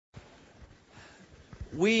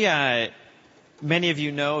We, many of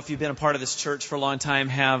you know, if you've been a part of this church for a long time,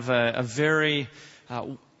 have a very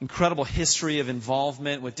incredible history of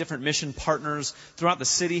involvement with different mission partners throughout the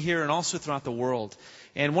city here and also throughout the world.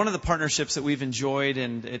 And one of the partnerships that we've enjoyed,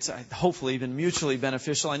 and it's hopefully been mutually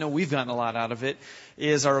beneficial, I know we've gotten a lot out of it,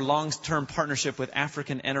 is our long-term partnership with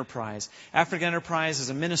African Enterprise. African Enterprise is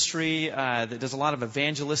a ministry that does a lot of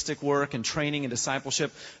evangelistic work and training and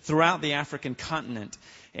discipleship throughout the African continent.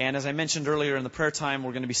 And as I mentioned earlier in the prayer time,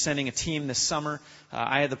 we're going to be sending a team this summer.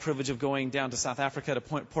 I had the privilege of going down to South Africa to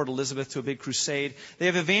Port Elizabeth to a big crusade. They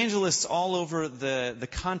have evangelists all over the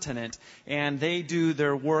continent, and they do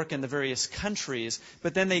their work in the various countries.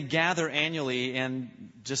 But then they gather annually and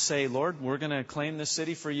just say, Lord, we're going to claim this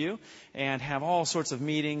city for you, and have all sorts of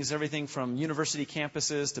meetings, everything from university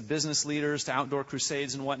campuses to business leaders to outdoor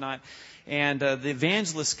crusades and whatnot. And the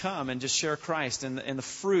evangelists come and just share Christ, and the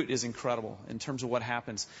fruit is incredible in terms of what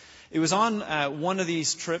happens. It was on one of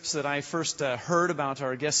these trips that I first heard about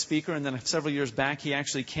our guest speaker, and then several years back he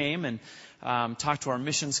actually came and talked to our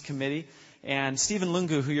missions committee. And Stephen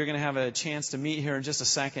Lungu, who you're going to have a chance to meet here in just a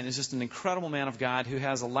second, is just an incredible man of God who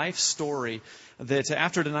has a life story that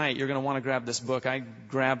after tonight you're going to want to grab this book. I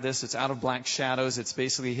grabbed this. It's Out of Black Shadows. It's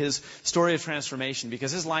basically his story of transformation,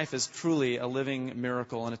 because his life is truly a living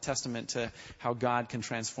miracle and a testament to how God can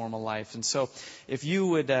transform a life. And so if you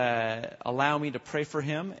would allow me to pray for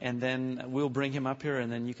him, and then we'll bring him up here,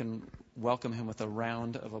 and then you can welcome him with a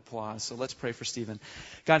round of applause. So let's pray for Stephen.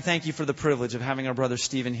 God, thank you for the privilege of having our brother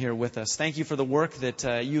Stephen here with us. Thank you for the work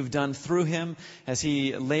that you've done through him as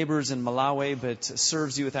he labors in Malawi but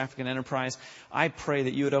serves you with African Enterprise. I pray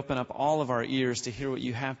that you would open up all of our ears to hear what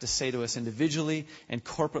you have to say to us individually and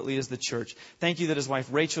corporately as the church. Thank you that his wife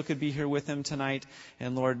Rachel could be here with him tonight.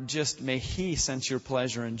 And Lord, just may he sense your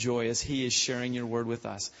pleasure and joy as he is sharing your word with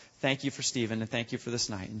us. Thank you for Stephen, and thank you for this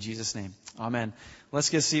night. In Jesus' name, amen.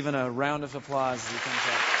 Let's give Stephen a round of applause as he comes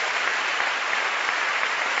up.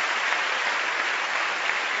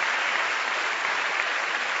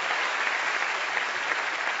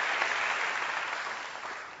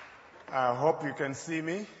 I hope you can see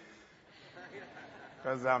me,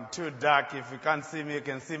 because I'm too dark. If you can't see me, you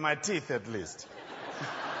can see my teeth at least.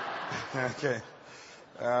 Okay.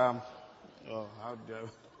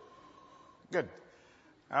 Good.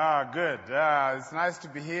 Good. It's nice to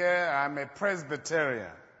be here. I'm a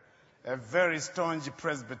Presbyterian, a very staunch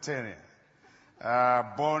Presbyterian.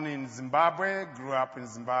 Born in Zimbabwe, grew up in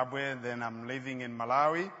Zimbabwe, then I'm living in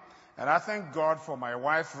Malawi. And I thank God for my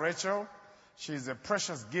wife, Rachel. She's a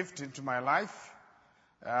precious gift into my life.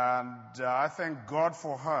 And I thank God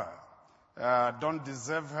for her. Don't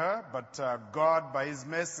deserve her, but God, by His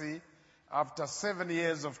mercy, after 7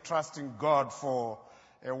 years of trusting God for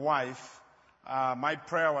a wife, my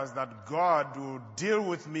prayer was that God would deal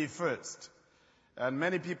with me first. And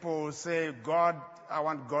many people say, I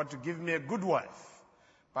want God to give me a good wife.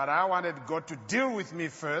 But I wanted God to deal with me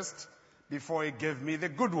first before He gave me the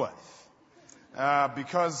good wife.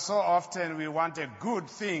 Because so often we want a good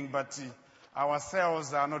thing, but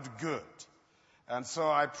ourselves are not good. And so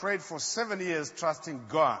I prayed for 7 years trusting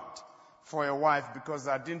God for a wife, because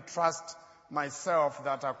I didn't trust myself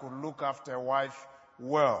that I could look after a wife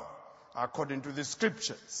well, according to the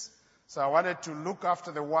scriptures. So I wanted to look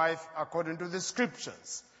after the wife according to the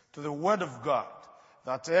scriptures, to the word of God,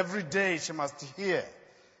 that every day she must hear,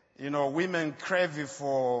 women crave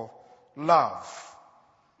for love.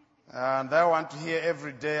 And I want to hear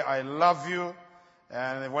every day, I love you.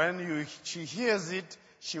 And when she hears it,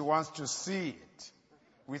 she wants to see it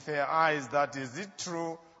with her eyes, that is it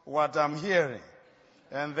true what I'm hearing?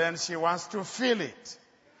 And then she wants to feel it.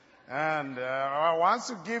 And I want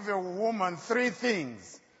to give a woman 3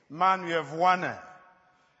 things. Man, you have won her.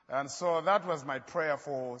 And so that was my prayer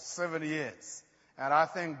for 7 years. And I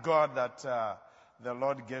thank God that the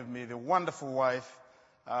Lord gave me the wonderful wife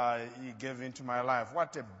He gave into my life.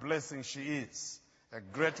 What a blessing she is. A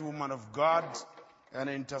great woman of God, an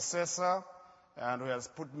intercessor, and who has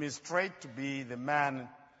put me straight to be the man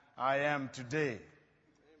I am today.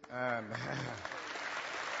 And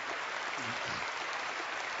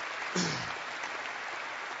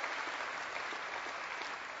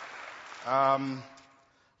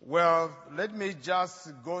well, let me just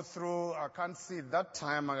go through. I can't see that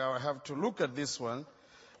time. I have to look at this one.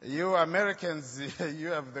 You Americans, you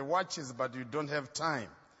have the watches, but you don't have time.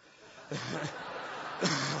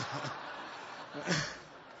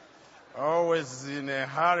 Always in a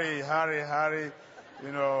hurry.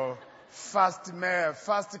 Fast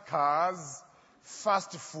cars,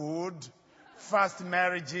 fast food, fast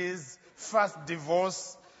marriages, fast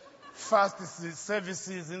divorce, fast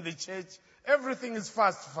services in the church. Everything is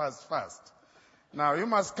fast. Now, you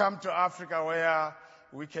must come to Africa where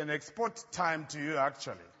we can export time to you,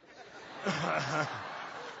 actually.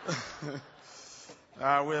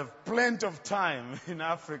 We have plenty of time in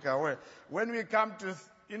Africa where when we come to,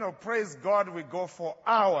 praise God, we go for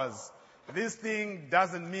hours. This thing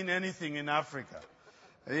doesn't mean anything in Africa.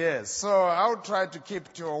 Yes, so I'll try to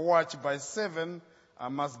keep to a watch. By 7, I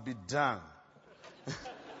must be done.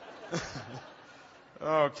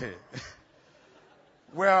 Okay.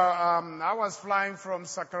 Well, I was flying from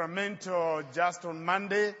Sacramento just on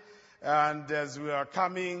Monday, and as we were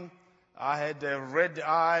coming, I had a red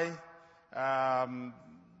eye,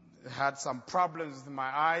 had some problems with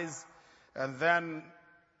my eyes, and then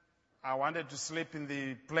I wanted to sleep in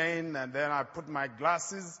the plane, and then I put my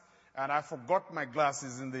glasses, and I forgot my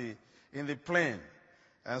glasses in the plane.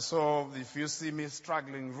 And so if you see me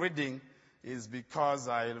struggling reading, it's because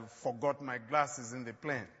I forgot my glasses in the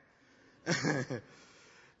plane.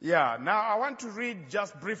 Yeah, now I want to read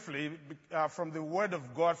just briefly from the Word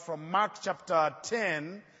of God from Mark chapter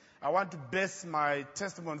 10. I want to base my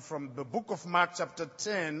testimony from the book of Mark chapter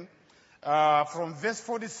 10, from verse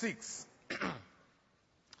 46.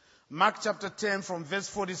 Mark chapter 10 from verse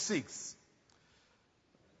 46.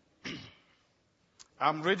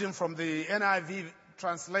 I'm reading from the NIV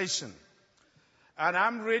translation. And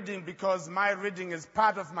I'm reading because my reading is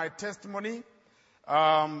part of my testimony,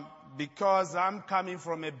 because I'm coming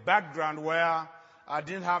from a background where I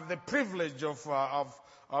didn't have the privilege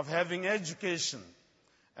of having education.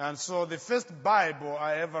 And so the first Bible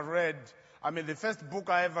I ever read, the first book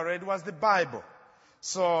I ever read was the Bible.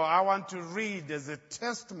 So I want to read as a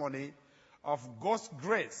testimony of God's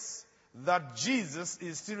grace that Jesus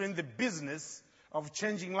is still in the business of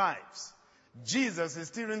changing lives. Jesus is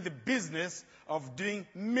still in the business of doing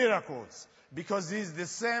miracles because he is the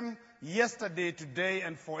same yesterday, today,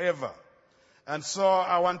 and forever. And so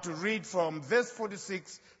I want to read from verse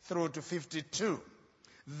 46 through to 52.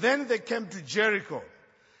 Then they came to Jericho.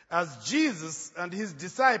 As Jesus and his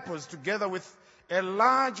disciples, together with a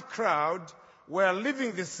large crowd, were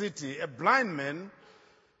leaving the city, a blind man,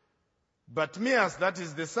 Bartimaeus, that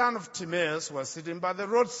is the son of Timaeus, was sitting by the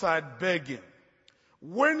roadside begging.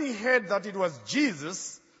 When he heard that it was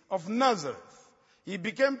Jesus of Nazareth, he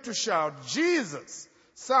began to shout, "Jesus,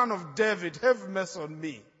 Son of David, have mercy on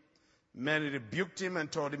me." Many rebuked him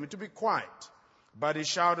and told him to be quiet. But he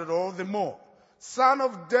shouted all the more, "Son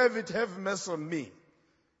of David, have mercy on me."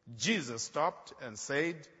 Jesus stopped and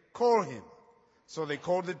said, "Call him." So they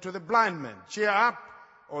called it to the blind man. "Cheer up,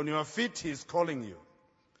 on your feet, he is calling you."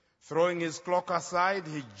 Throwing his cloak aside,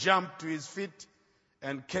 he jumped to his feet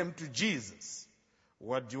and came to Jesus.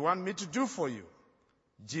 "What do you want me to do for you?"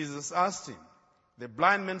 Jesus asked him. The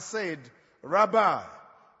blind man said, "Rabbi,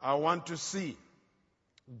 I want to see."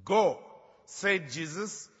 "Go," said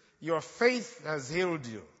Jesus, "your faith has healed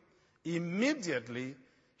you." Immediately,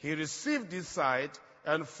 he received his sight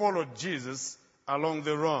and followed Jesus along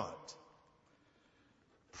the road.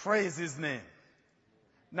 Praise his name.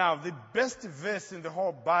 Now, the best verse in the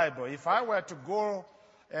whole Bible, if I were to go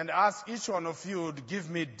and ask each one of you to give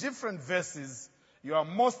me different verses, your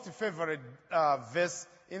most favorite verse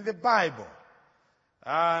in the Bible.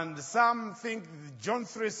 And some think John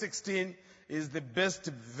 3:16 is the best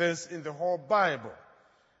verse in the whole Bible.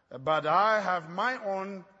 But I have my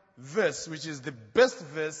own verse, which is the best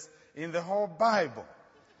verse in the whole Bible.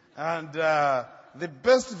 And the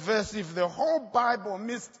best verse, if the whole Bible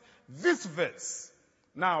missed this verse,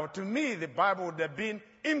 now to me the Bible would have been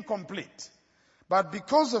incomplete. But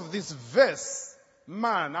because of this verse,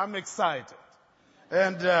 man, I'm excited.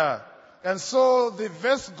 And so the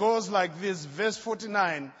verse goes like this, verse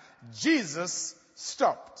 49, Jesus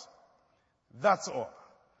stopped. That's all.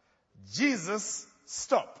 Jesus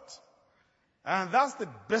stopped. And that's the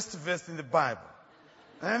best verse in the Bible.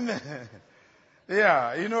 And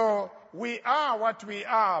yeah, we are what we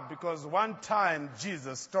are because one time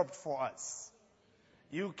Jesus stopped for us.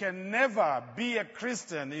 You can never be a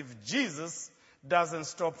Christian if Jesus doesn't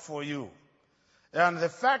stop for you. And the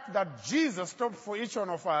fact that Jesus stopped for each one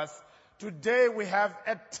of us, today we have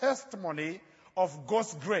a testimony of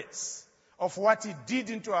God's grace, of what he did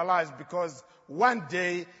into our lives, because one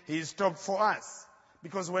day he stopped for us.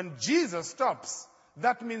 Because when Jesus stops,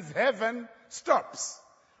 that means heaven stops.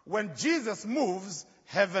 When Jesus moves,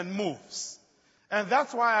 heaven moves. And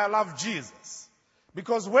that's why I love Jesus.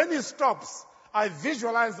 Because when he stops, I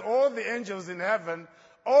visualize all the angels in heaven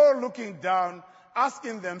all looking down,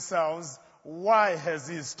 asking themselves, why has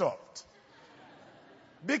he stopped?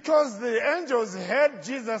 Because the angels heard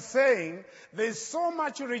Jesus saying, there's so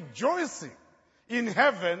much rejoicing in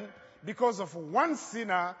heaven because of one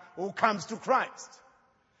sinner who comes to Christ.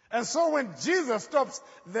 And so when Jesus stops,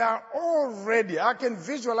 they are all ready. I can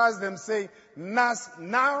visualize them saying,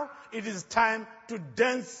 now it is time to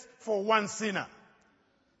dance for one sinner.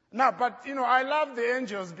 Now, but I love the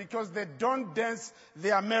angels because they don't dance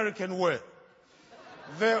the American way.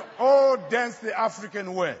 They all dance the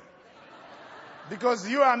African way. Because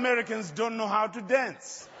you Americans don't know how to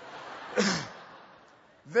dance.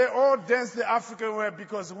 They all dance the African way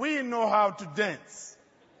because we know how to dance.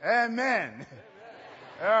 Amen.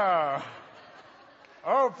 Oh,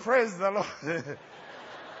 praise the Lord.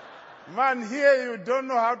 Man, here you don't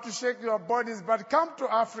know how to shake your bodies, but come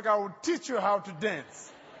to Africa, I will teach you how to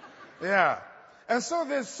dance. Yeah. And so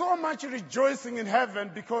there's so much rejoicing in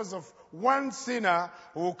heaven because of one sinner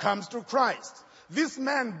who comes to Christ. This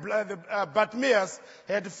man, Bartimaeus,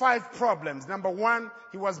 had 5 problems. Number 1,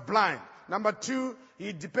 he was blind. Number 2,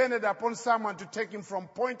 he depended upon someone to take him from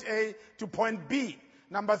point A to point B.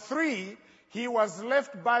 Number 3, he was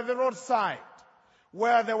left by the roadside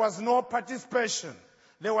where there was no participation.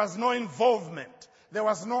 There was no involvement. There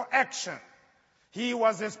was no action. He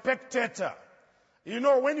was a spectator.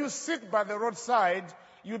 When you sit by the roadside,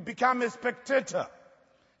 you become a spectator.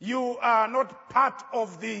 You are not part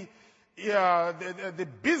of the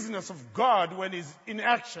business of God when he's in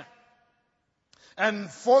action.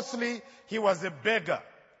 And fourthly, he was a beggar.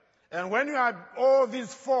 And when you have all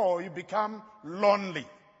these 4, you become lonely.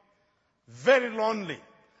 Very lonely.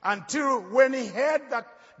 Until when he heard that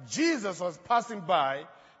Jesus was passing by,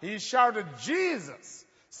 he shouted, "Jesus,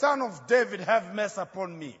 Son of David, have mercy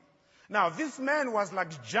upon me." Now, this man was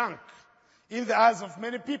like junk in the eyes of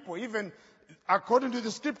many people. Even according to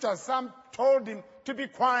the scriptures, some told him to be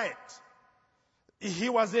quiet. He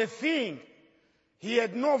was a thing. He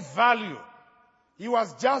had no value. He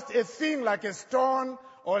was just a thing like a stone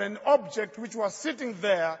or an object which was sitting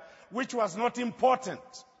there, which was not important.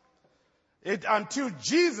 Until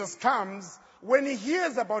Jesus comes, when he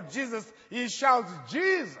hears about Jesus, he shouts,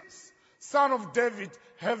 "Jesus, Son of David,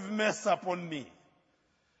 have mercy upon me."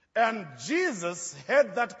 And Jesus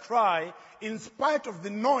heard that cry in spite of the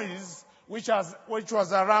noise which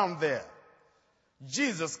was around there.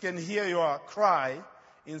 Jesus can hear your cry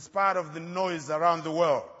in spite of the noise around the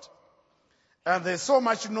world. And there's so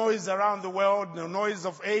much noise around the world, the noise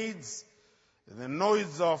of AIDS, the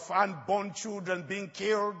noise of unborn children being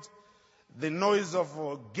killed, the noise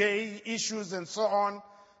of gay issues and so on.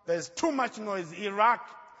 There's too much noise, Iraq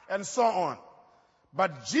and so on.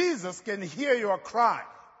 But Jesus can hear your cry.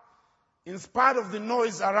 In spite of the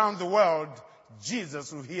noise around the world,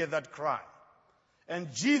 Jesus will hear that cry.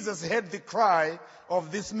 And Jesus heard the cry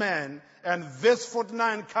of this man, and verse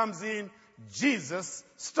 49 comes in, Jesus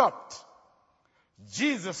stopped.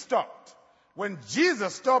 Jesus stopped. When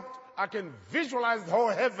Jesus stopped, I can visualize the whole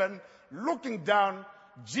heaven looking down,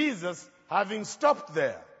 Jesus having stopped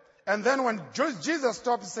there. And then when Jesus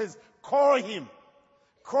stopped, he says, "Call him.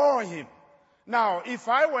 Call him." Now, if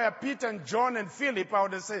I were Peter and John and Philip, I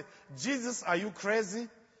would have said, "Jesus, are you crazy?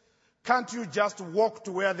 Can't you just walk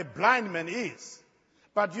to where the blind man is?"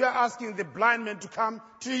 But you are asking the blind man to come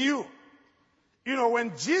to you.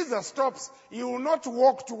 When Jesus stops, he will not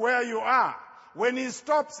walk to where you are. When he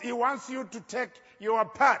stops, he wants you to take your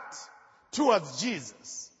part towards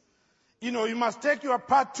Jesus. You must take your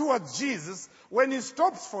part towards Jesus. When he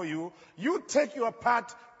stops for you, you take your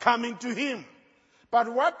part coming to him. But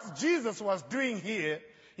what Jesus was doing here,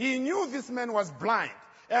 he knew this man was blind.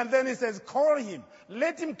 And then he says, "Call him.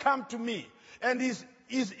 Let him come to me." And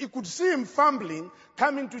he could see him fumbling,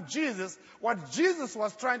 coming to Jesus. What Jesus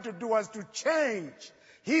was trying to do was to change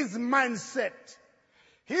his mindset.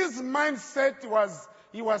 His mindset was,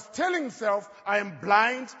 he was telling himself, "I am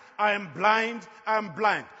blind, I am blind, I am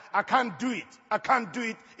blind. I can't do it. I can't do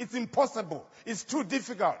it. It's impossible. It's too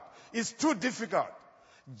difficult. It's too difficult."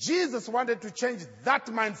 Jesus wanted to change that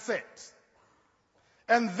mindset.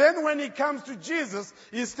 And then when he comes to Jesus,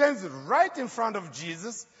 he stands right in front of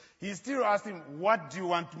Jesus. He still asks him, "What do you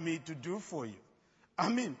want me to do for you?"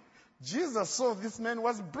 Jesus saw this man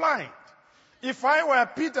was blind. If I were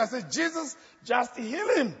Peter, I said, "Jesus, just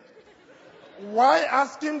heal him." Why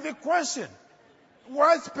ask him the question?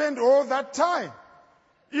 Why spend all that time?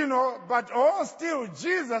 But still,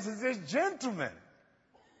 Jesus is a gentleman.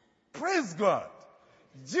 Praise God.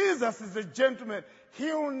 Jesus is a gentleman.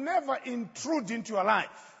 He will never intrude into your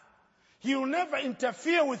life. He will never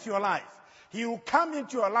interfere with your life. He will come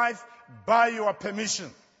into your life by your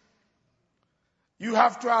permission. You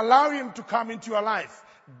have to allow him to come into your life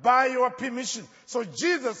by your permission. So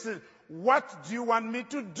Jesus said, "What do you want me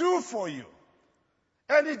to do for you?"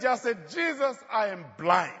 And he just said, "Jesus, I am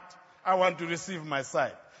blind. I want to receive my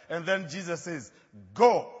sight." And then Jesus says,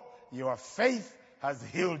 "Go, your faith has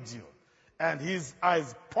healed you. And his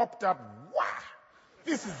eyes popped up. Wow!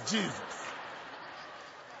 This is Jesus.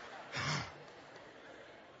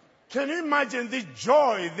 Can you imagine the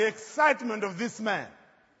joy, the excitement of this man?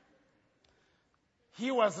 He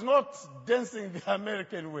was not dancing the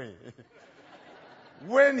American way.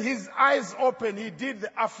 When his eyes opened, he did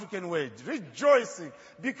the African way, rejoicing,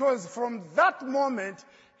 because from that moment,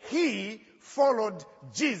 he followed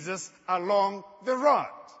Jesus along the road.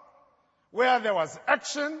 Where there was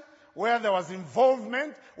action, where there was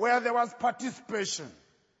involvement, where there was participation.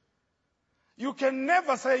 You can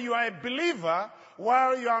never say you are a believer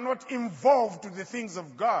while you are not involved with the things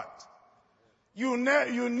of God. You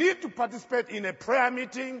need to participate in a prayer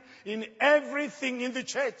meeting, in everything in the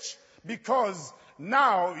church, because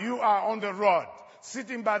now you are on the road,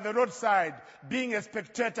 sitting by the roadside, being a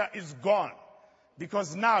spectator is gone,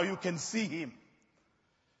 because now you can see him.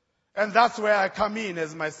 And that's where I come in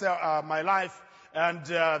as my life, and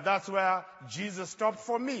that's where Jesus stopped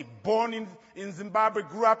for me. Born in Zimbabwe,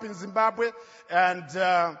 grew up in Zimbabwe,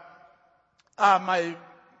 and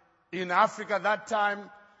in Africa that time,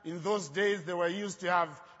 in those days, they were used to have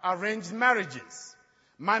arranged marriages.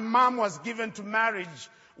 My mom was given to marriage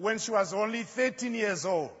when she was only 13 years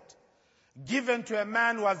old, given to a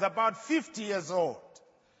man who was about 50 years old.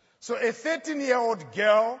 So a 13-year-old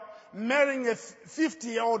girl marrying a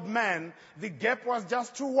 50-year-old man, the gap was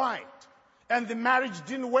just too wide, and the marriage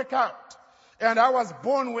didn't work out. And I was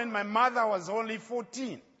born when my mother was only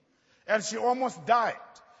 14, and she almost died.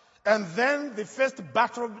 And then the first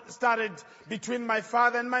battle started between my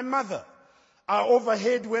father and my mother. I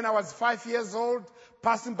overheard when I was 5 years old,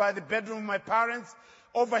 passing by the bedroom of my parents,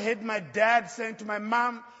 overheard my dad saying to my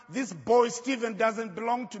mom, "This boy Stephen doesn't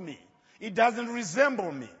belong to me. He doesn't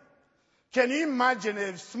resemble me." Can you imagine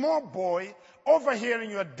a small boy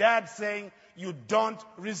overhearing your dad saying, "You don't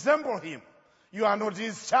resemble him. You are not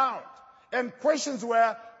his child"? And questions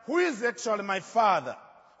were, who is actually my father?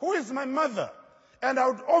 Who is my mother? And I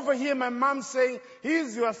would overhear my mom saying,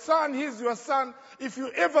 "He's your son, he's your son. If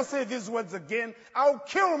you ever say these words again, I'll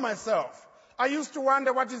kill myself." I used to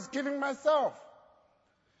wonder what is killing myself.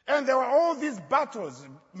 And there were all these battles.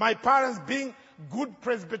 My parents being good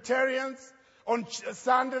Presbyterians, on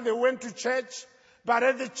Sunday they went to church, but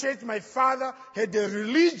at the church my father had a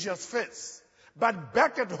religious face. But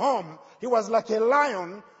back at home, he was like a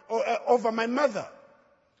lion over my mother.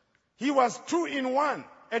 He was 2 in 1.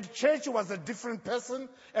 At church, he was a different person.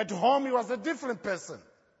 At home, he was a different person.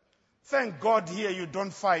 Thank God here you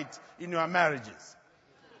don't fight in your marriages.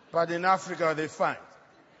 But in Africa, they fight.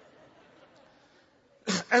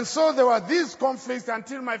 And so there were these conflicts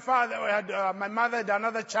until my mother had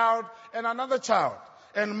another child and another child.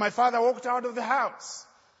 And my father walked out of the house.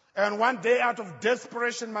 And one day, out of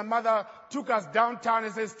desperation, my mother took us downtown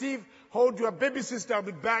and said, "Steve, hold your baby sister, I'll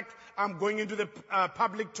be back. I'm going into the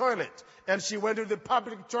public toilet." And she went to the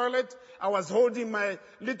public toilet. I was holding my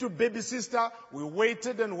little baby sister. We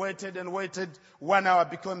waited and waited and waited. 1 hour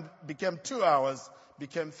became 2 hours,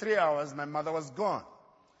 became 3 hours. My mother was gone.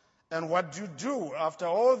 And what do you do after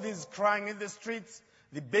all this crying in the streets?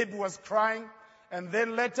 The baby was crying. And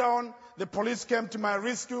then later on, the police came to my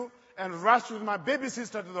rescue and rushed with my baby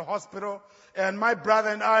sister to the hospital, and my brother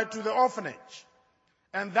and I to the orphanage.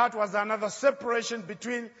 And that was another separation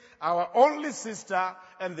between our only sister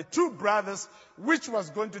and the 2 brothers, which was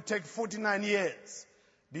going to take 49 years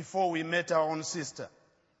before we met our own sister.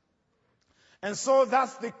 And so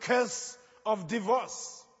that's the curse of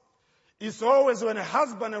divorce. It's always when a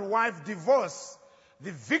husband and wife divorce,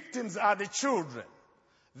 the victims are the children.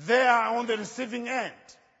 They are on the receiving end,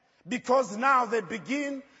 because now they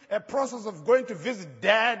begin a process of going to visit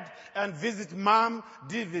dad and visit mom,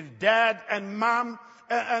 visit dad and mom,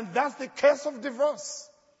 and that's the curse of divorce.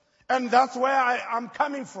 And that's where I'm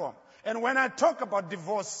coming from. And when I talk about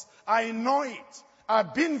divorce, I know it.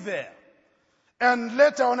 I've been there. And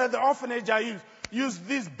later on at the orphanage, I used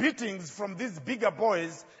these beatings from these bigger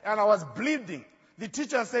boys, and I was bleeding. The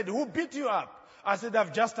teacher said, "Who beat you up?" I said,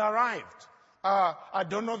 "I've just arrived. I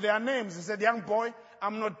don't know their names." He said, "Young boy,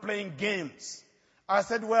 I'm not playing games." I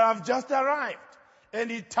said, "Well, I've just arrived." And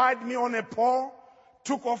he tied me on a pole,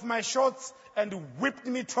 took off my shorts, and whipped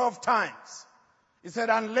me 12 times. He said,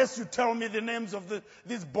 "Unless you tell me the names of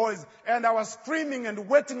these boys." And I was screaming and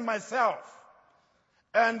wetting myself,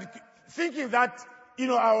 and thinking that,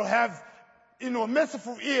 I'll have,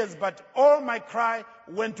 merciful ears, but all my cry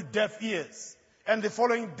went to deaf ears. And the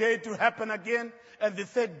following day to happen again, and the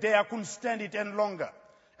third day I couldn't stand it any longer.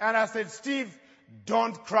 And I said, "Steve,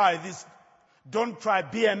 don't cry. Don't cry,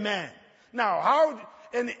 be a man." Now, how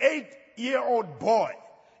an 8-year-old boy,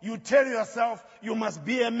 you tell yourself you must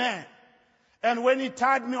be a man. And when he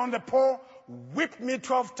tied me on the pole, whipped me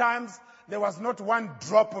 12 times, there was not one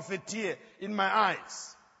drop of a tear in my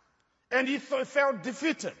eyes. And he felt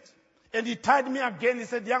defeated. And he tied me again. He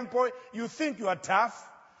said, young boy, you think you are tough.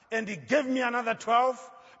 And he gave me another 12,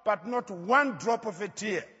 but not one drop of a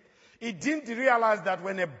tear. He didn't realize that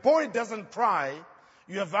when a boy doesn't cry,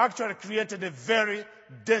 you have actually created a very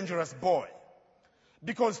dangerous boy.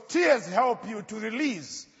 Because tears help you to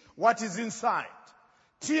release what is inside.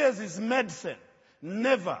 Tears is medicine.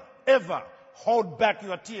 Never, ever hold back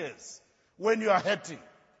your tears when you are hurting.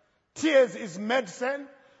 Tears is medicine,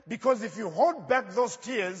 because if you hold back those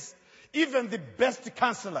tears, even the best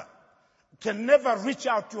counselor can never reach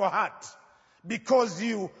out to your heart, because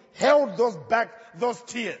you held those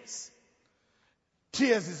tears.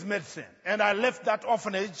 Tears is medicine. And I left that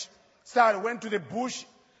orphanage, went to the bush,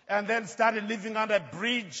 and then started living under a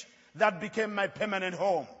bridge that became my permanent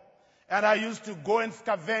home. And I used to go and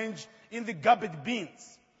scavenge in the garbage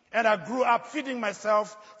bins. And I grew up feeding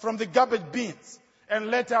myself from the garbage bins. And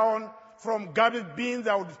later on, from garbage bins,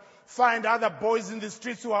 I would find other boys in the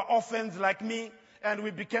streets who are orphans like me. And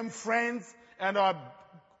we became friends. And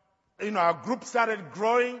our group started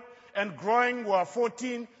growing and growing. We were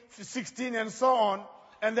 14, 16, and so on.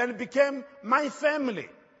 And then it became my family.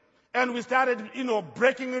 And we started,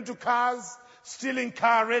 breaking into cars, stealing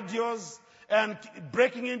car radios, and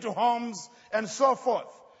breaking into homes, and so forth.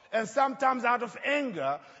 And sometimes out of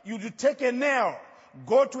anger, you'd take a nail,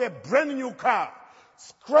 go to a brand new car,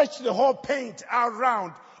 scratch the whole paint out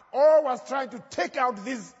around. All was trying to take out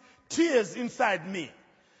these tears inside me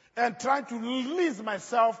and trying to release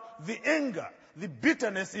myself, the anger, the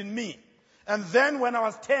bitterness in me. And then when I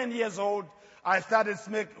was 10 years old, I started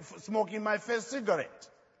smoking my first cigarette.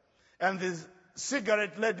 And this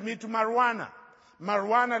cigarette led me to marijuana.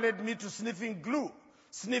 Marijuana led me to sniffing glue,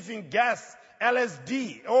 sniffing gas,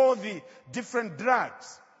 LSD, all the different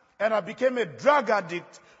drugs. And I became a drug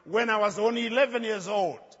addict when I was only 11 years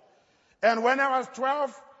old. And when I was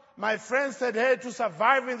 12, my friends said, hey, to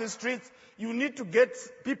survive in the streets, you need to get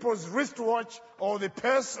people's wristwatch or the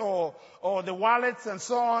purse or the wallets and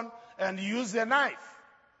so on, and use a knife.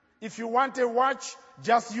 If you want a watch,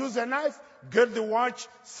 just use a knife, get the watch,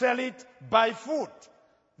 sell it, buy food.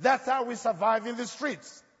 That's how we survive in the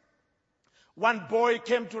streets. One boy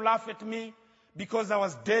came to laugh at me because I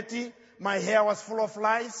was dirty. My hair was full of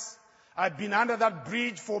lice. I'd been under that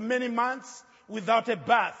bridge for many months without a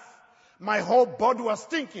bath. My whole body was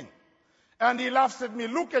stinking. And he laughs at me,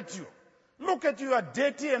 look at you. Look at you, you are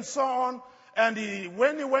dirty and so on. And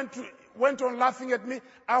when he went on laughing at me,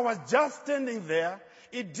 I was just standing there.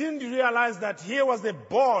 He didn't realize that here was a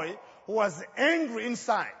boy who was angry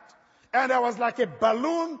inside. And I was like a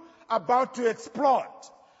balloon about to explode.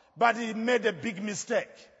 But he made a big mistake.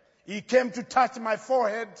 He came to touch my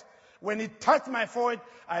forehead. When he touched my forehead,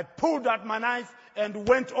 I pulled out my knife and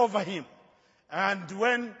went over him.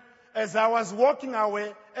 And as I was walking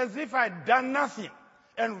away, as if I'd done nothing.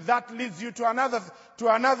 And that leads you to another,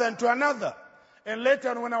 and to another. And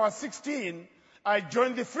later, when I was 16, I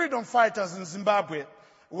joined the freedom fighters in Zimbabwe,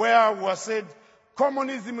 where was said,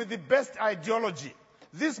 communism is the best ideology.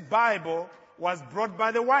 This Bible was brought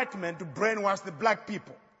by the white men to brainwash the black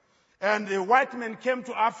people. And the white men came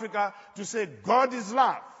to Africa to say, God is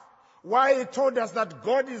love. Why he told us that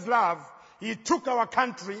God is love, he took our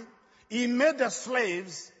country, he made us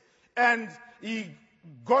slaves, and he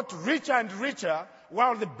got richer and richer,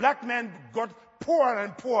 while the black man got poorer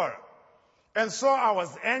and poorer. And so I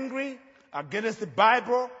was angry against the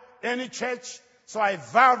Bible, any church, so I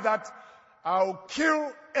vowed that I'll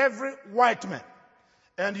kill every white man.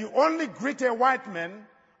 And you only greet a white man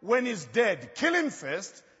when he's dead. Kill him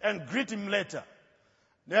first and greet him later.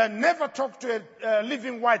 Never talk to a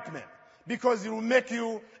living white man, because he will make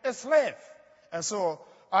you a slave. And so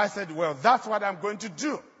I said, well, that's what I'm going to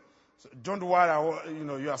do. So don't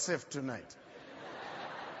worry, you are safe tonight.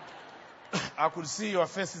 I could see your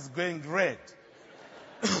faces going red.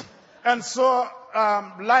 And so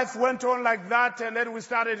life went on like that, and then we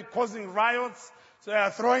started causing riots,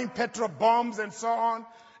 throwing petrol bombs and so on.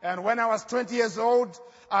 And when I was 20 years old,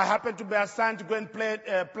 I happened to be assigned to go and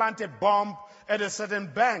plant a bomb at a certain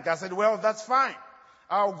bank. I said, well, that's fine.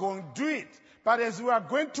 I'll go and do it. But as we were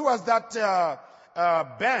going towards that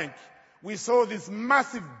bank, we saw this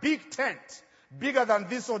massive big tent, bigger than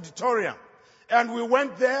this auditorium. And we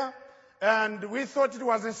went there, and we thought it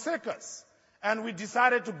was a circus. And we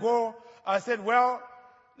decided to go. I said, well,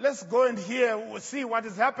 let's go in here, see what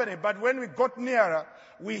is happening. But when we got nearer,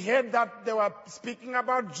 we heard that they were speaking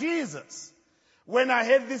about Jesus. When I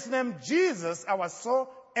heard this name, Jesus, I was so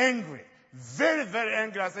angry. Very, very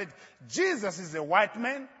angry. I said, Jesus is a white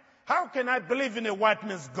man. how can I believe in a white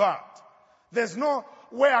man's God? There's no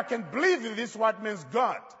way I can believe in this white man's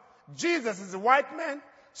God. Jesus is a white man,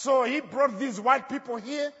 so he brought these white people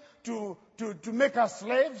here to make us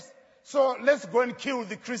slaves. So let's go and kill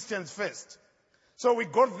the Christians first. So we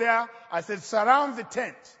got there. I said, surround the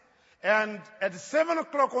tent. And at 7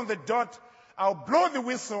 o'clock on the dot, I'll blow the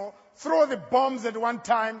whistle, throw the bombs at one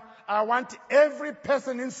time. I want every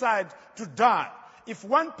person inside to die. If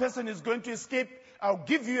one person is going to escape, I'll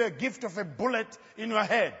give you a gift of a bullet in your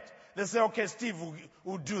head. They say, okay, Steve,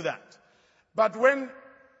 we'll do that. But when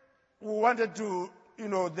we wanted to,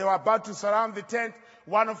 they were about to surround the tent,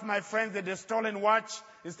 one of my friends had a stolen watch.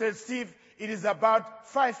 He said, Steve, it is about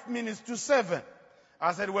 5 minutes to 7.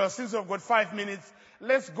 I said, well, since we've got 5 minutes,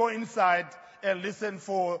 let's go inside and listen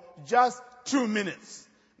for just 2 minutes.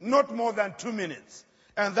 Not more than 2 minutes.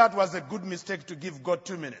 And that was a good mistake to give God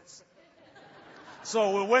 2 minutes.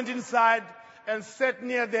 So we went inside and sat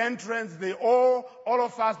near the entrance. All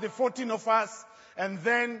of us, the 14 of us, and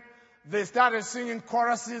then they started singing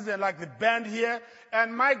choruses and like the band here.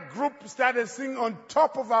 And my group started singing on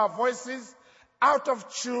top of our voices, out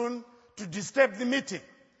of tune, to disturb the meeting.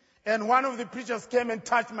 And one of the preachers came and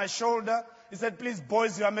touched my shoulder. He said, please,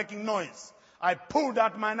 boys, you are making noise. I pulled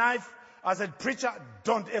out my knife. I said, preacher,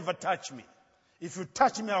 don't ever touch me. If you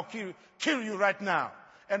touch me, I'll kill you right now.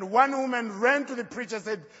 And one woman ran to the preacher and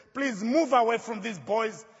said, please move away from these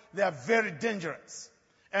boys. They are very dangerous.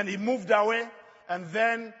 And he moved away. And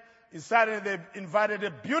then they invited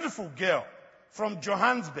a beautiful girl from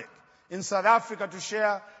Johannesburg in South Africa to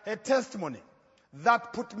share her testimony.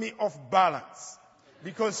 That put me off balance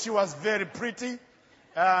because she was very pretty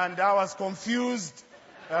and I was confused.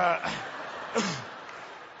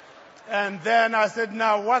 And then I said,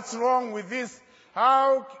 now what's wrong with this?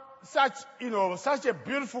 How such a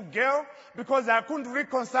beautiful girl? Because I couldn't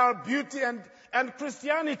reconcile beauty and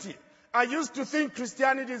Christianity. I used to think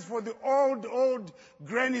Christianity is for the old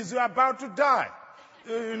grannies who are about to die.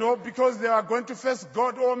 Because they are going to face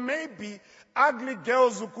God, or maybe ugly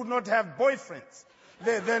girls who could not have boyfriends.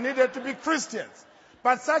 They needed to be Christians.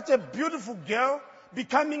 But such a beautiful girl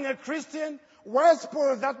becoming a Christian, why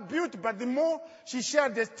spoil that beauty? But the more she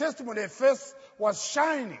shared this testimony, her face was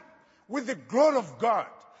shining with the glory of God.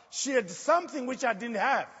 She had something which I didn't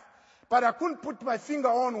have. But I couldn't put my finger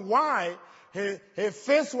on why her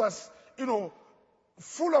face was,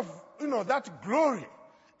 full of, that glory.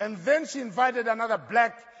 And then she invited another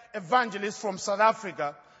black evangelist from South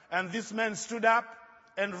Africa. And this man stood up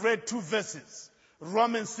and read 2 verses.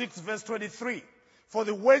 Romans 6 verse 23. For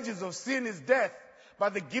the wages of sin is death,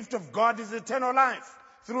 but the gift of God is eternal life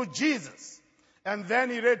through Jesus. And then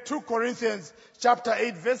he read 2 Corinthians chapter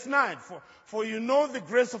 8 verse 9. For you know the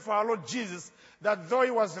grace of our Lord Jesus, that though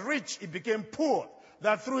he was rich, he became poor,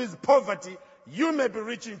 that through his poverty you may be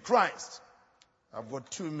rich in Christ. I've got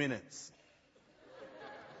 2 minutes.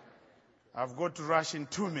 I've got to rush in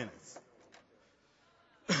 2 minutes.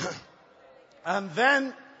 And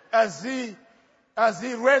then as he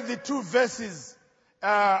read the 2 verses,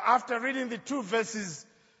 after reading the 2 verses,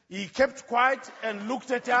 he kept quiet and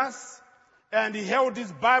looked at us, and he held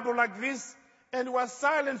his Bible like this, and was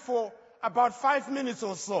silent for about 5 minutes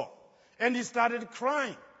or so. And he started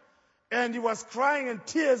crying. And he was crying and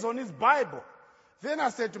tears on his Bible. Then I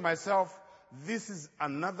said to myself, this is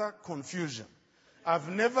another confusion. I've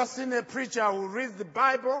never seen a preacher who reads the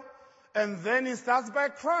Bible and then he starts by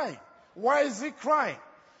crying. Why is he crying?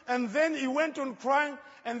 And then he went on crying,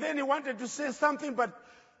 and then he wanted to say something, but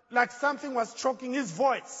like something was choking his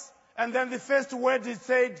voice. And then the first word he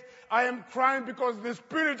said, I am crying because the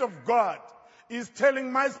Spirit of God is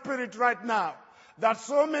telling my spirit right now that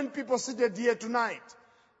so many people seated here tonight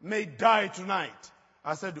may die tonight.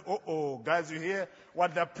 I said, guys, you hear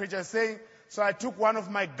what the preacher is saying? So I took one of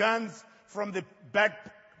my guns from the back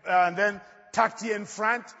and then tucked here in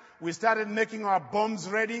front. We started making our bombs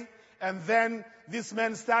ready. And then this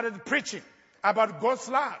man started preaching about God's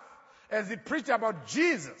love. As he preached about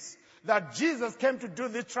Jesus, that Jesus came to do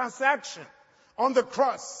the transaction on the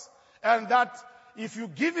cross. And that if you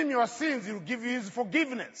give him your sins, he will give you his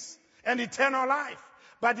forgiveness and eternal life.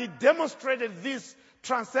 But he demonstrated this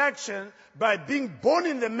transaction by being born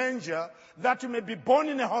in the manger, that you may be born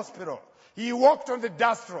in a hospital. He walked on the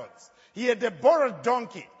dust roads. He had a borrowed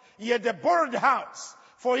donkey. He had a borrowed house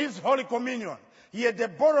for his Holy Communion. He had a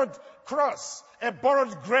borrowed cross, a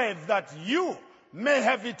borrowed grave, that you may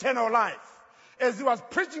have eternal life. As he was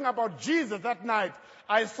preaching about Jesus that night,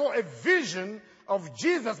 I saw a vision of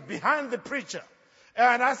Jesus behind the preacher.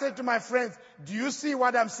 And I said to my friends, do you see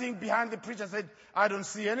what I'm seeing behind the preacher? I said, I don't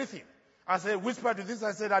see anything. I said, whisper to this.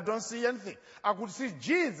 I said, I don't see anything. I could see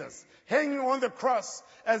Jesus hanging on the cross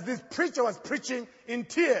as this preacher was preaching in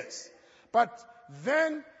tears. But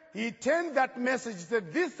then he turned that message. He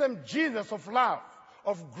said, this same Jesus of love,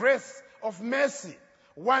 of grace, of mercy,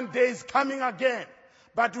 one day is coming again,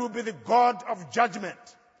 but will be the God of judgment.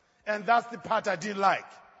 And that's the part I didn't like.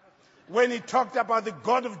 When he talked about the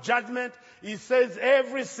God of judgment, he says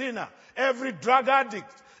every sinner, every drug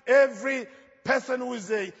addict, every person who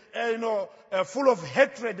is full of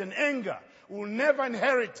hatred and anger will never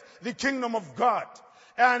inherit the kingdom of God.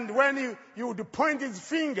 And when he would point his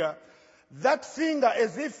finger, that finger,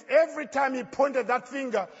 as if every time he pointed that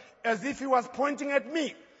finger, as if he was pointing at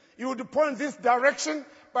me. He would point this direction,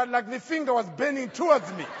 but like the finger was bending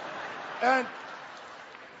towards me. And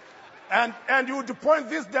he would point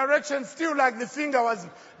this direction still like the finger was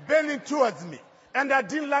bending towards me. And I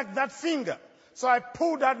didn't like that finger. So I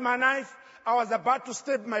pulled out my knife. I was about to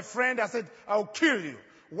stab my friend. I said, I'll kill you.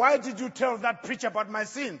 Why did you tell that preacher about my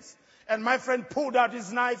sins? And my friend pulled out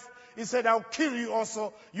his knife. He said, I'll kill you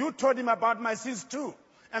also. You told him about my sins too.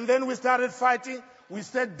 And then we started fighting. We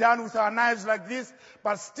sat down with our knives like this.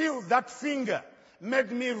 But still that finger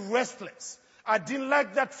made me restless. I didn't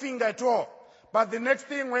like that finger at all. But the next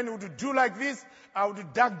thing, when he would do like this, I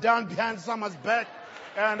would duck down behind someone's back.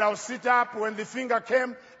 And I would sit up. When the finger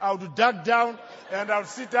came, I would duck down and I would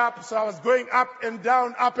sit up. So I was going up and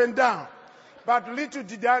down, up and down. But little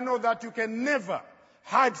did I know that you can never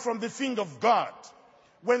hide from the finger of God.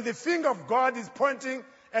 When the finger of God is pointing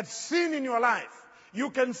at sin in your life,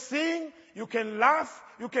 you can sing, you can laugh,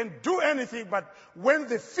 you can do anything. But when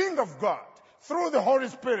the finger of God, through the Holy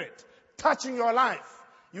Spirit, touching your life,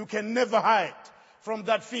 you can never hide from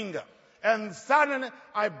that finger. And suddenly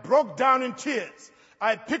I broke down in tears.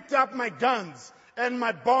 I picked up my guns and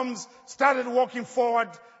my bombs, started walking forward,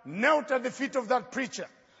 knelt at the feet of that preacher.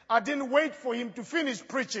 I didn't wait for him to finish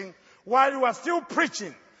preaching. While he was still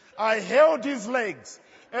preaching, I held his legs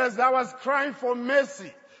as I was crying for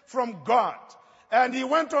mercy from God. And he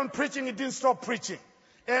went on preaching. He didn't stop preaching.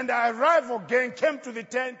 And I arrived again, came to the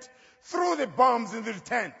tent, threw the bombs in the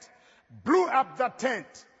tent, blew up that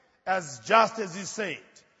tent just as he said.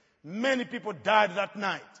 Many people died that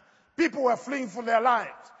night. People were fleeing for their lives.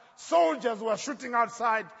 Soldiers were shooting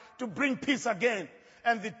outside to bring peace again.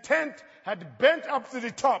 And the tent had bent up to the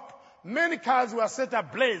top. Many cars were set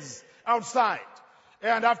ablaze outside.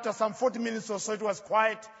 And after some 40 minutes or so, it was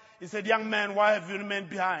quiet. He said, young man, why have you remained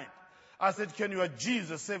behind? I said, can your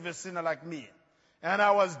Jesus save a sinner like me? And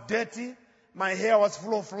I was dirty. My hair was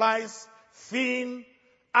full of lice, thin,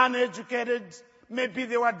 uneducated. Maybe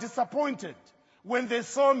they were disappointed when they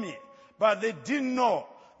saw me, but they didn't know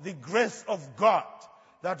the grace of God,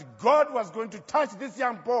 that God was going to touch this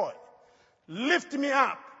young boy, lift me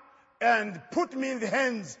up, and put me in the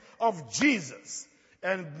hands of Jesus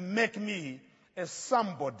and make me a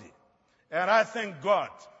somebody. And I thank God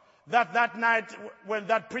that that night when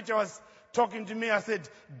that preacher was talking to me, I said,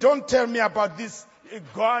 don't tell me about this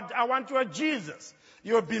God. I want your Jesus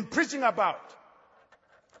you have been preaching about.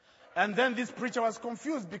 And then this preacher was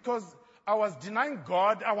confused because I was denying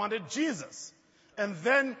God. I wanted Jesus. And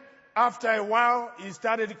then after a while, he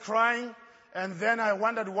started crying. And then I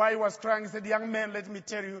wondered why he was crying. He said, young man, let me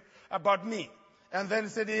tell you about me. And then he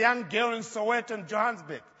said, a young girl in Soweto and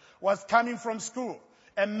Johannesburg was coming from school.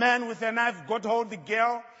 A man with a knife got hold of the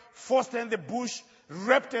girl, forced her in the bush,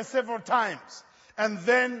 raped her several times. And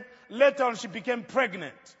then later on she became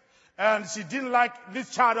pregnant. And she didn't like this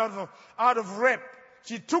child out of rape.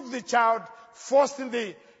 She took the child, forced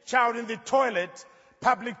the child in the toilet,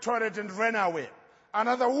 public toilet, and ran away.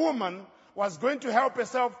 Another woman was going to help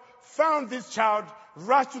herself, found this child,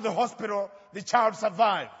 rushed to the hospital. The child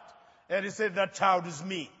survived. And he said, that child is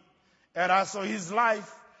me. And I saw his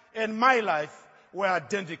life and my life were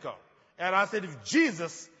identical. And I said, if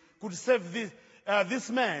Jesus could save this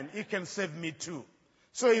man, he can save me too.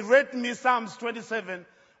 So he read me Psalms 27,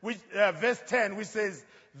 verse 10, which says,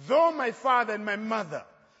 though my father and my mother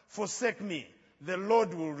forsake me, the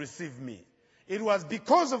Lord will receive me. It was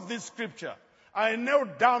because of this scripture I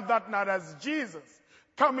knelt down that night as Jesus,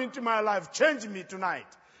 come into my life, change me tonight.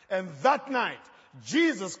 And that night,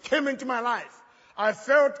 Jesus came into my life. I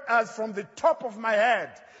felt as from the top of my head,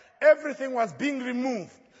 everything was being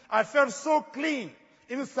removed. I felt so clean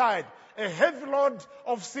inside. A heavy load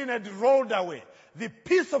of sin had rolled away. The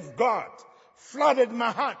peace of God flooded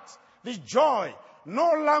my heart. The joy,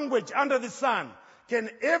 no language under the sun can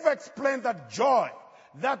ever explain that joy,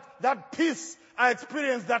 that peace I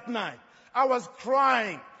experienced that night. I was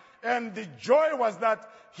crying, and the joy was that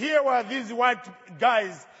here were these white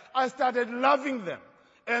guys. I started loving them,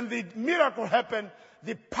 and the miracle happened.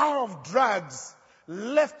 the power of drugs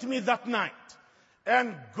left me that night.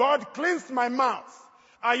 And God cleansed my mouth.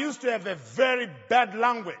 I used to have a very bad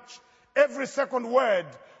language. Every second word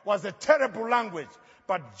was a terrible language.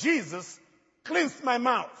 But Jesus cleansed my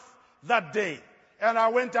mouth that day. And I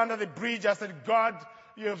went under the bridge. I said, God,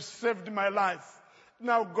 you have saved my life.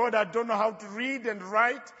 Now, God, I don't know how to read and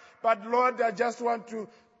write, but Lord, I just want to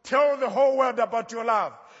tell the whole world about your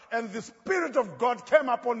love. And the Spirit of God came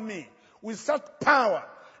upon me with such power.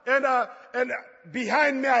 And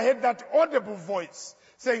behind me, I heard that audible voice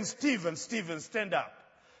saying, Stephen, Stephen, stand up.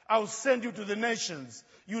 I will send you to the nations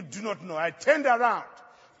you do not know. I turned around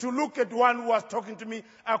to look at one who was talking to me.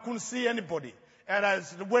 I couldn't see anybody. And I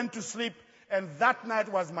went to sleep. And that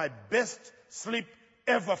night was my best sleep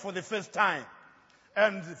ever for the first time.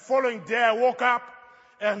 And the following day, I woke up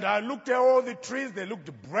and I looked at all the trees. They looked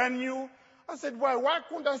brand new. I said, why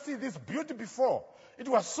couldn't I see this beauty before? It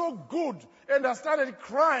was so good. And I started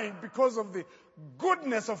crying because of the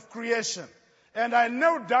goodness of creation. And I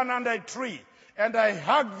knelt down under a tree and I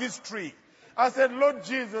hugged this tree. I said, Lord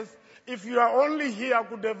Jesus, if you are only here, I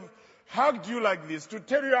could have hugged you like this to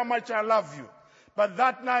tell you how much I love you. But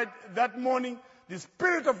that night, that morning, the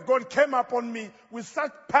Spirit of God came upon me with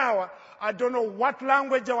such power. I don't know what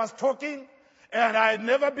language I was talking. And I had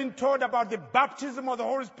never been told about the baptism of the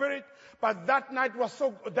Holy Spirit. But that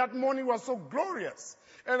morning was so glorious.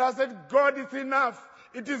 And I said, God, it's enough.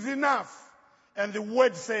 It is enough. And the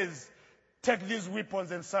word says, take these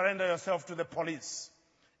weapons and surrender yourself to the police.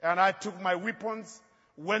 And I took my weapons,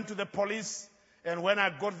 went to the police. And when I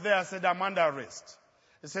got there, I said, I'm under arrest.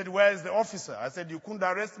 He said, where is the officer? I said, you couldn't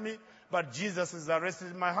arrest me, but Jesus is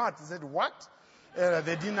arrested in my heart. He said, what?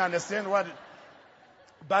 They didn't understand what.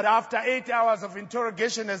 But after 8 hours of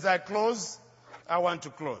interrogation, as I close, I want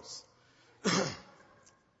to close.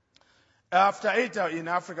 After 8 hours, in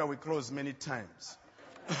Africa, we close many times.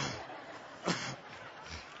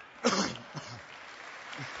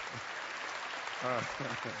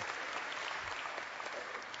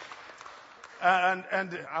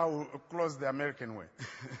 And I will close the American way.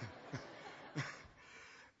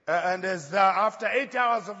 And after 8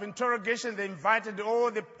 hours of interrogation, they invited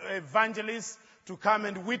all the evangelists to come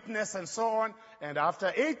and witness and so on. And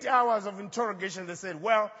after 8 hours of interrogation, they said,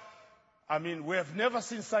 well, we have never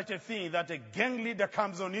seen such a thing that a gang leader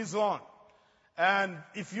comes on his own. And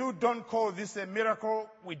if you don't call this a miracle,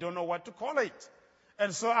 we don't know what to call it.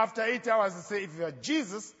 And so after 8 hours, they say, if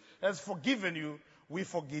Jesus has forgiven you, we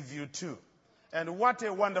forgive you too. And what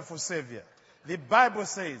a wonderful Savior. The Bible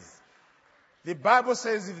says,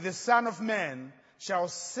 if the Son of Man shall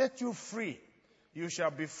set you free, you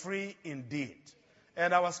shall be free indeed.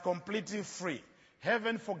 And I was completely free.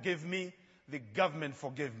 Heaven forgave me. The government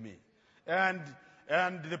forgave me. And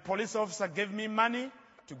the police officer gave me money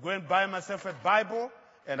to go and buy myself a Bible.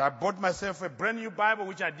 And I bought myself a brand new Bible,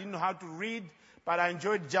 which I didn't know how to read, but I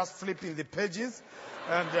enjoyed just flipping the pages.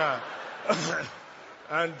 And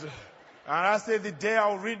I said, the day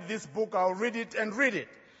I'll read this book, I'll read it and read it.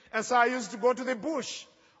 And so I used to go to the bush.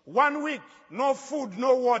 1 week, no food,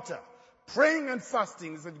 no water, praying and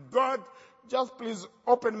fasting. I said, God, just please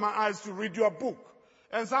open my eyes to read your book.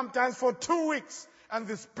 And sometimes for 2 weeks, and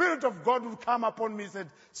the Spirit of God would come upon me and said,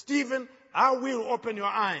 Stephen, I will open your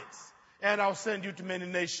eyes, and I'll send you to many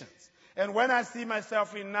nations. And when I see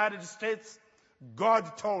myself in the United States,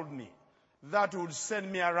 God told me that He would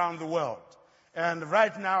send me around the world. And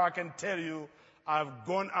right now I can tell you, I've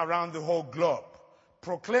gone around the whole globe,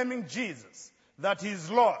 proclaiming Jesus, that He is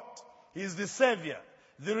Lord, He is the Savior,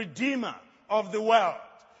 the Redeemer of the world,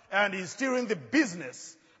 and He's still in the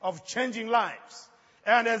business of changing lives.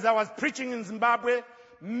 And as I was preaching in Zimbabwe,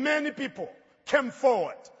 many people came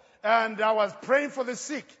forward, and I was praying for the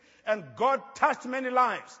sick, and God touched many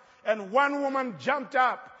lives. And one woman jumped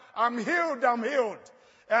up, I'm healed, I'm healed.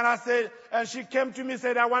 And I said, and she came to me and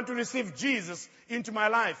said, I want to receive Jesus into my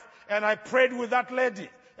life. And I prayed with that lady,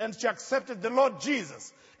 and she accepted the Lord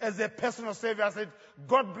Jesus as a personal Savior. I said,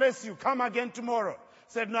 God bless you, come again tomorrow.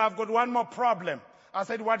 Said, no, I've got one more problem. I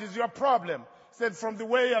said, what is your problem? Said, from the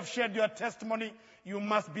way you have shared your testimony, you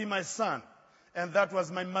must be my son. And that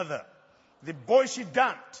was my mother. The boy she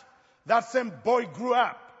dumped, that same boy grew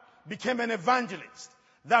up, became an evangelist.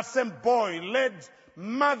 That same boy led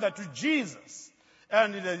mother to Jesus.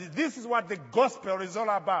 And this is what the gospel is all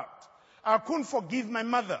about. I couldn't forgive my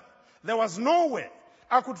mother. There was no way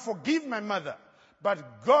I could forgive my mother.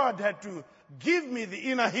 But God had to give me the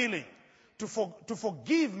inner healing to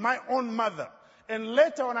forgive my own mother. And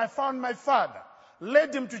later when I found my father,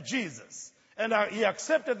 led him to Jesus. And he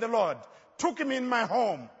accepted the Lord, took him in my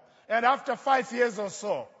home. And after 5 years or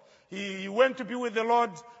so, he went to be with the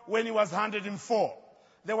Lord when he was 104.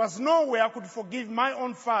 There was no way I could forgive my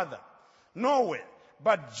own father. Nowhere.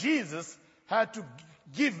 But Jesus had to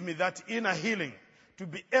give me that inner healing to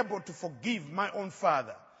be able to forgive my own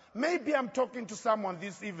father. Maybe I'm talking to someone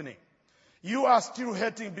this evening. You are still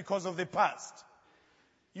hurting because of the past.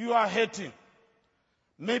 You are hurting.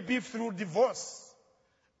 Maybe through divorce.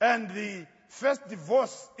 And the first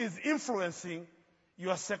divorce is influencing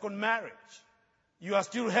your second marriage. You are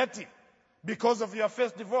still hurting because of your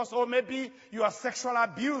first divorce. Or maybe you are sexually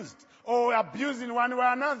abused or abused in one way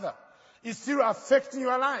or another. It's still affecting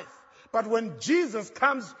your life. But when Jesus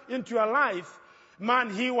comes into your life, man,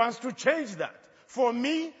 he wants to change that. For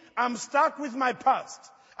me, I'm stuck with my past.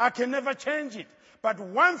 I can never change it. But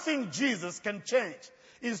one thing Jesus can change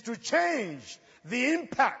is to change the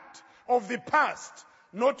impact of the past,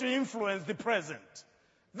 not to influence the present.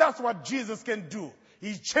 That's what Jesus can do.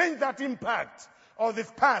 He changed that impact of the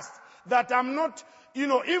past, that I'm not,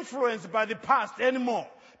 influenced by the past anymore,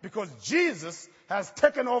 because Jesus has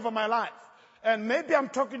taken over my life. And maybe I'm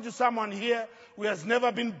talking to someone here who has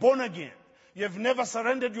never been born again. You have never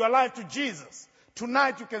surrendered your life to Jesus.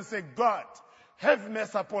 Tonight you can say, God, have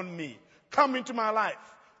mercy upon me. Come into my life.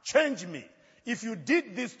 Change me. If you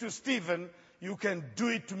did this to Stephen, you can do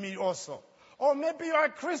it to me also. Or maybe you are a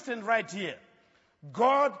Christian right here.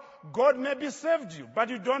 God maybe saved you, but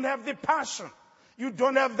you don't have the passion. You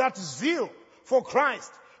don't have that zeal for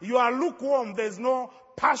Christ. You are lukewarm. There's no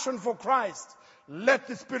passion for Christ. Let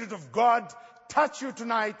the Spirit of God touch you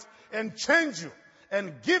tonight and change you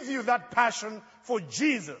and give you that passion for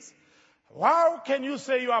Jesus. How can you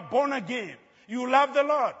say you are born again? You love the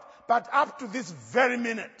Lord, but up to this very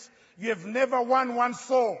minute, you have never won one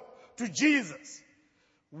soul to Jesus.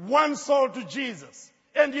 One soul to Jesus.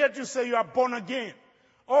 And yet you say you are born again.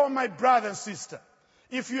 Oh, my brother and sister,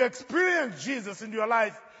 if you experience Jesus in your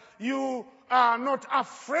life, you are not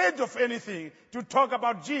afraid of anything to talk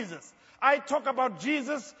about Jesus. I talk about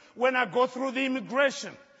Jesus when I go through the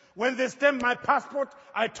immigration. When they stamp my passport,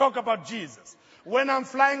 I talk about Jesus. When I'm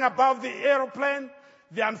flying above the aeroplane,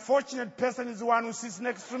 the unfortunate person is the one who sits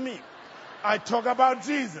next to me. I talk about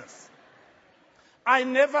Jesus. I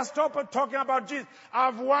never stop talking about Jesus.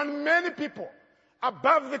 I've won many people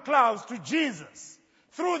above the clouds to Jesus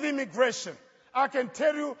through the immigration. I can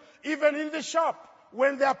tell you, even in the shop,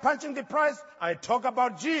 when they are punching the price, I talk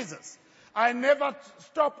about Jesus. I never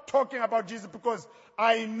stop talking about Jesus because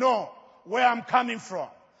I know where I'm coming from.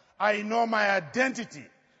 I know my identity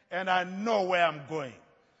and I know where I'm going.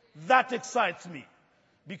 That excites me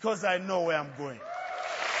because I know where I'm going.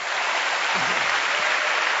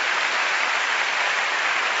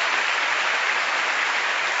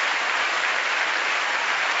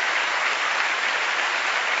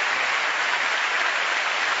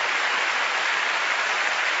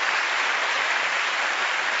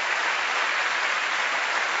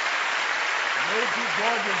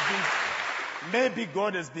 Maybe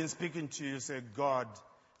God has been speaking to you. Say, God,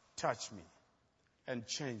 touch me and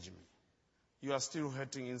change me. You are still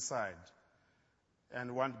hurting inside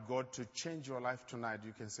and want God to change your life tonight.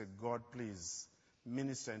 You can say, God, please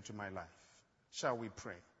minister into my life. Shall we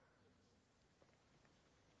pray?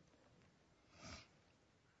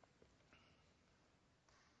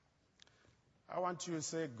 I want you to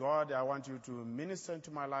say, God, I want you to minister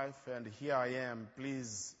into my life, and here I am.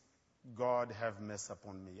 Please, God, have mercy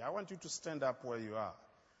upon me. I want you to stand up where you are,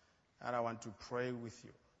 and I want to pray with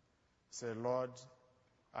you. Say, Lord,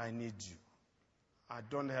 I need you. I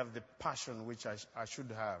don't have the passion which I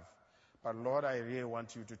should have, but Lord, I really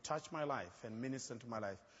want you to touch my life and minister into my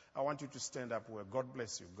life. I want you to stand up where. God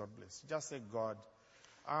bless you. God bless you. Just say, God,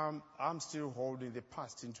 I'm still holding the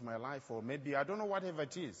past into my life, or maybe I don't know, whatever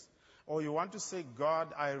it is. Or you want to say,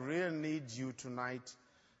 God, I really need you tonight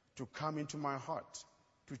to come into my heart,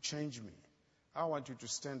 to change me. I want you to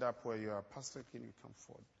stand up where you are. Pastor, can you come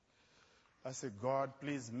forward? I say, God,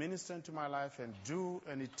 please minister into my life and do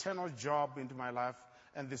an eternal job into my life.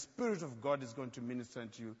 And the Spirit of God is going to minister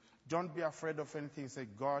into you. Don't be afraid of anything. Say,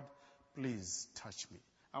 God, please touch me.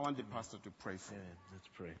 I want the pastor to pray for you. Let's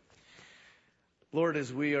pray. Lord,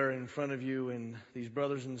 as we are in front of you and these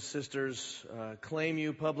brothers and sisters claim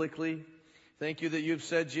you publicly, thank you that you've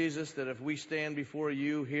said, Jesus, that if we stand before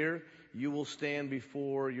you here, you will stand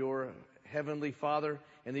before your heavenly Father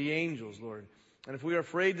and the angels, Lord. And if we are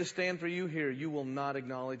afraid to stand for you here, you will not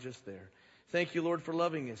acknowledge us there. Thank you, Lord, for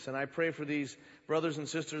loving us. And I pray for these brothers and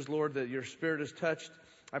sisters, Lord, that your Spirit has touched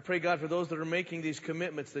I pray, God, for those that are making these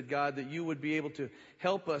commitments, that God, that you would be able to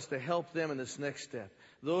help us to help them in this next step.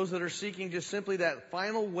 Those that are seeking just simply that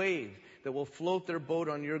final wave that will float their boat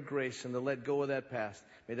on your grace and to let go of that past.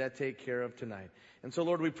 May that take care of tonight. And so,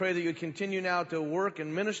 Lord, we pray that you continue now to work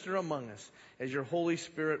and minister among us as your Holy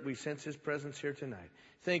Spirit. We sense his presence here tonight.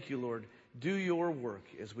 Thank you, Lord. Do your work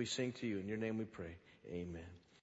as we sing to you. In your name we pray. Amen.